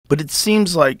But it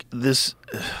seems like this,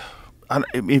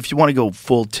 if you want to go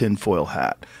full tinfoil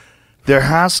hat, there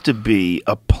has to be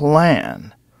a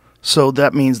plan. So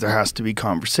that means there has to be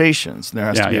conversations. There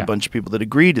has to be a bunch of people that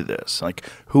agree to this. Like,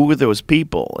 who are those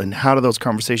people, and how do those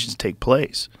conversations take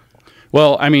place?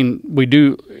 Well, I mean, we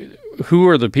do. Who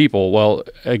are the people? Well,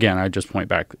 again, I just point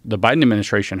back. The Biden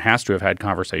administration has to have had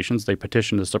conversations. They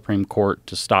petitioned the Supreme Court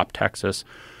to stop Texas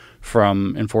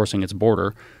from enforcing its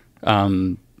border.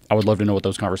 I would love to know what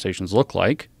those conversations look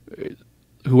like.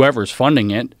 Whoever's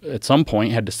funding it at some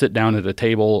point had to sit down at a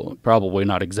table, probably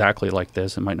not exactly like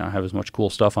this. It might not have as much cool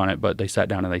stuff on it, but they sat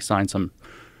down and they signed some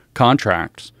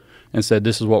contracts and said,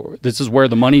 this is where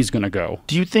the money's going to go.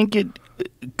 Do you think it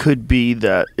could be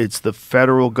that it's the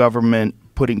federal government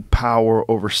putting power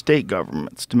over state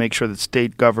governments to make sure that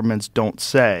state governments don't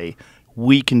say,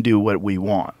 we can do what we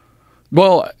want?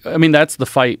 Well, I mean, that's the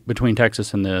fight between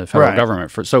Texas and the federal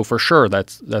government. So for sure,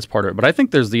 that's part of it. But I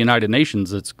think there's the United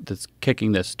Nations that's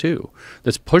kicking this too,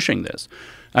 that's pushing this.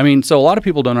 I mean, so a lot of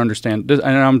people don't understand, and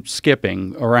I'm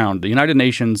skipping around. The United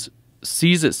Nations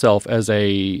sees itself as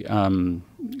a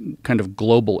kind of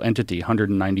global entity,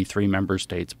 193 member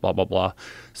states, blah, blah, blah,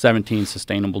 17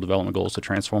 sustainable development goals to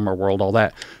transform our world, all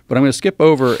that. But I'm going to skip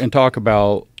over and talk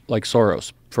about like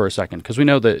Soros for a second, because we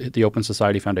know that the Open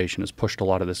Society Foundation has pushed a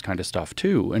lot of this kind of stuff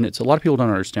too. And it's a lot of people don't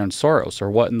understand Soros or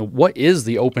what is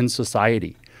the Open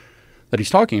Society that he's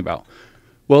talking about.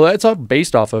 Well, that's all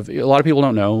based off of, a lot of people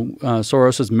don't know,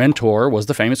 Soros's mentor was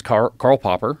the famous Karl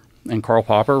Popper. And Karl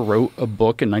Popper wrote a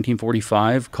book in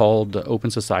 1945 called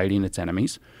Open Society and Its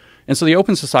Enemies. And so the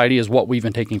Open Society is what we've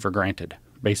been taking for granted,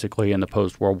 basically, in the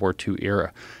post-World War II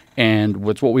era. And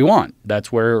it's what we want.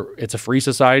 That's where it's a free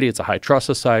society. It's a high-trust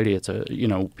society. It's a,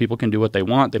 people can do what they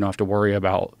want. They don't have to worry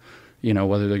about,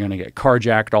 whether they're going to get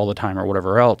carjacked all the time or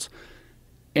whatever else.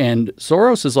 And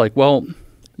Soros is like, well,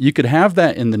 you could have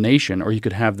that in the nation, or you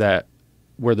could have that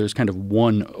where there's kind of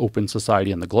one open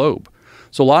society in the globe.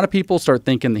 So a lot of people start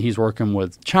thinking that he's working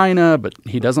with China, but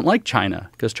he doesn't like China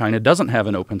because China doesn't have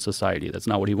an open society. That's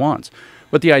not what he wants.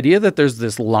 But the idea that there's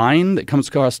this line that comes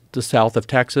across the south of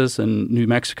Texas and New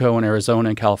Mexico and Arizona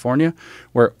and California,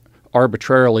 where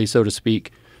arbitrarily, so to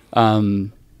speak,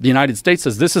 the United States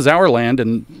says this is our land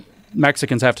and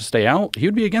Mexicans have to stay out, he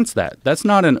would be against that. That's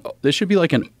not this should be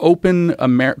like an open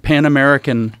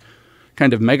Pan-American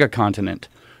kind of mega continent.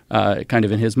 Kind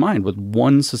of in his mind, with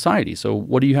one society. So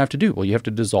what do you have to do? Well, you have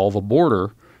to dissolve a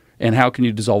border. And how can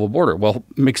you dissolve a border? Well,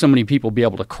 make so many people be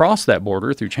able to cross that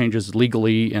border through changes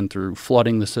legally and through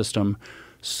flooding the system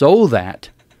so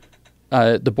that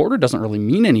the border doesn't really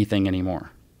mean anything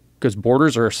anymore, because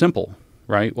borders are simple,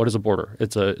 right? What is a border?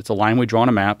 It's a line we draw on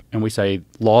a map, and we say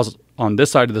laws on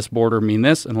this side of this border mean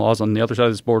this, and laws on the other side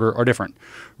of this border are different,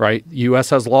 right?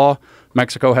 U.S. has law,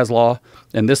 Mexico has law,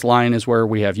 and this line is where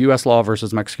we have U.S. law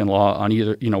versus Mexican law on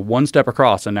either, one step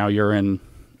across, and now you're in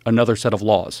another set of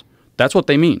laws. That's what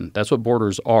they mean. That's what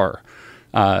borders are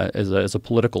as a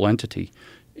political entity.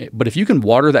 But if you can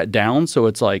water that down so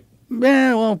it's like,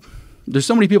 well, there's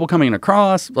so many people coming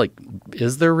across, like,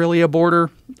 is there really a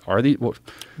border? Are they? Well,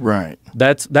 right.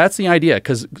 That's the idea,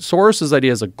 because Soros's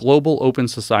idea is a global open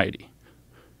society.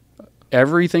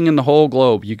 Everything in the whole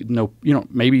globe,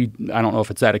 maybe, I don't know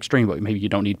if it's that extreme, but maybe you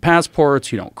don't need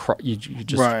passports. You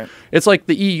just, right. It's like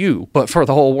the EU, but for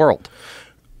the whole world.